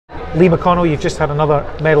Lee McConnell, you've just had another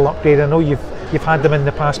medal upgrade. I know you've had them in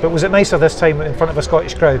the past, but was it nicer this time in front of a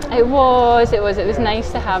Scottish crowd? It was nice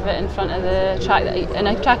to have it in front of the track, in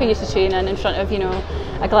a track I used to train in front of,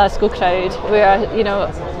 a Glasgow crowd, where,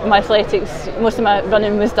 my athletics, most of my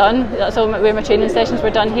running was done. That's all where my training sessions were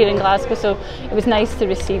done, here in Glasgow, so it was nice to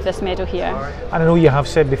receive this medal here. And I know you have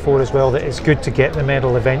said before as well that it's good to get the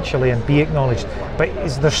medal eventually and be acknowledged, but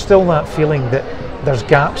is there still that feeling that there's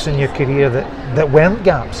gaps in your career that weren't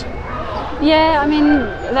gaps? Yeah, I mean,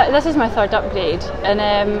 this is my third upgrade, and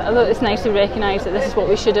although it's nice to recognise that this is what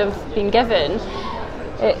we should have been given,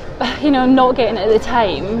 not getting it at the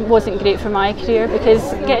time wasn't great for my career,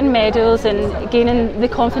 because getting medals and gaining the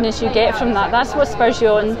confidence you get from that's what spurs you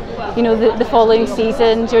on, the following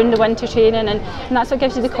season during the winter training, and that's what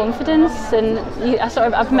gives you the confidence. And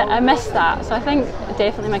I missed that, so I think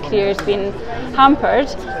definitely my career has been hampered,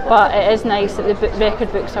 but it is nice that the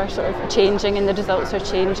record books are sort of changing and the results are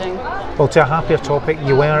changing. Well, to a happier topic,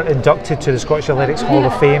 you were inducted to the Scottish Athletics Hall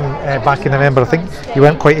of Fame back in November. I think you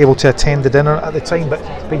weren't quite able to attend the dinner at the time, but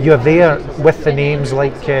you're there with the names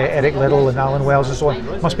like Eric Liddell and Alan Wells and so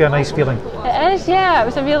on. Must be a nice feeling. It is, yeah. It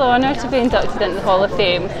was a real honour to be inducted into the Hall of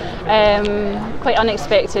Fame. Quite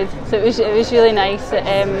unexpected, so it was really nice that,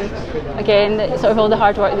 again, that sort of all the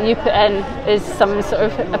hard work that you put in is someone sort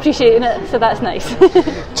of appreciating it, so that's nice.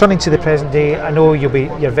 Turning to the present day, I know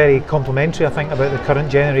you're very complimentary, I think, about the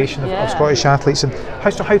current generation of Scottish athletes, and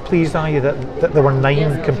how pleased are you that there were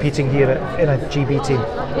 9 competing here in a GB team?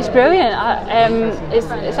 It's brilliant.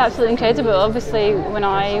 It's absolutely incredible. Obviously, when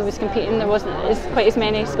I was competing, there wasn't quite as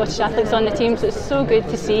many Scottish athletes on the team, so it's so good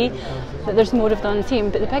to see that there's more of them on the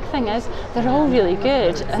team. But the big thing is they're all really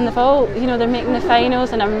good, and they've all, they're making the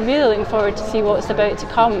finals, and I'm really looking forward to see what's about to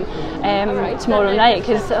come tomorrow night,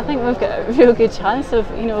 because I think we've got a real good chance of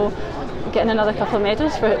getting another couple of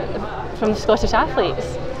medals from the Scottish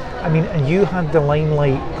athletes. I mean, and you had the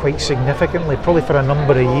limelight quite significantly, probably for a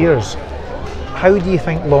number of years. How do you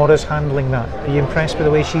think Laura's handling that? Are you impressed with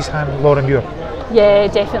the way she's handling Laura Muir? Yeah,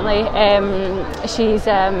 definitely. She's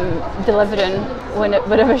delivering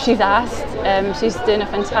whenever she's asked. She's doing a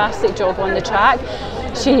fantastic job on the track.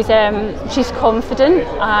 She's confident,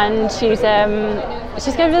 and she's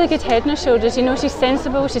got a really good head on her shoulders. She's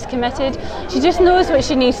sensible, she's committed. She just knows what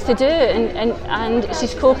she needs to do, and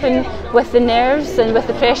she's coping with the nerves and with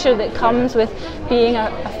the pressure that comes with being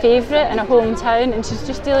a favourite in a hometown, and she's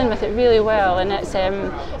just dealing with it really well. And it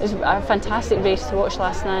was a fantastic race to watch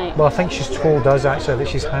last night. Well, I think she's told us actually that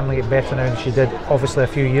she's handling it better now than she did obviously a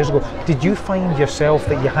few years ago. Did you find yourself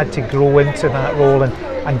that you had to grow into that role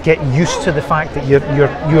and get used to the fact that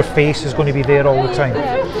your face is going to be there all the time?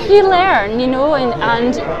 You learn,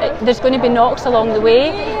 and there's going to be knocks along the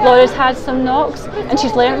way. Laura's had some knocks, and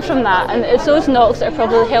she's learned from that, and it's those knocks that are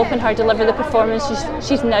probably helping her deliver the performance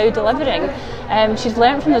she's now delivering. She's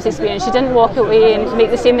learned from those experiences. She didn't walk away and make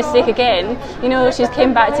the same mistake again. She's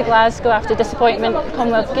came back to Glasgow after disappointment at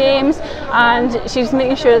Commonwealth Games, and she's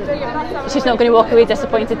making sure that she's not going to walk away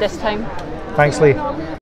disappointed this time. Thanks, Lee.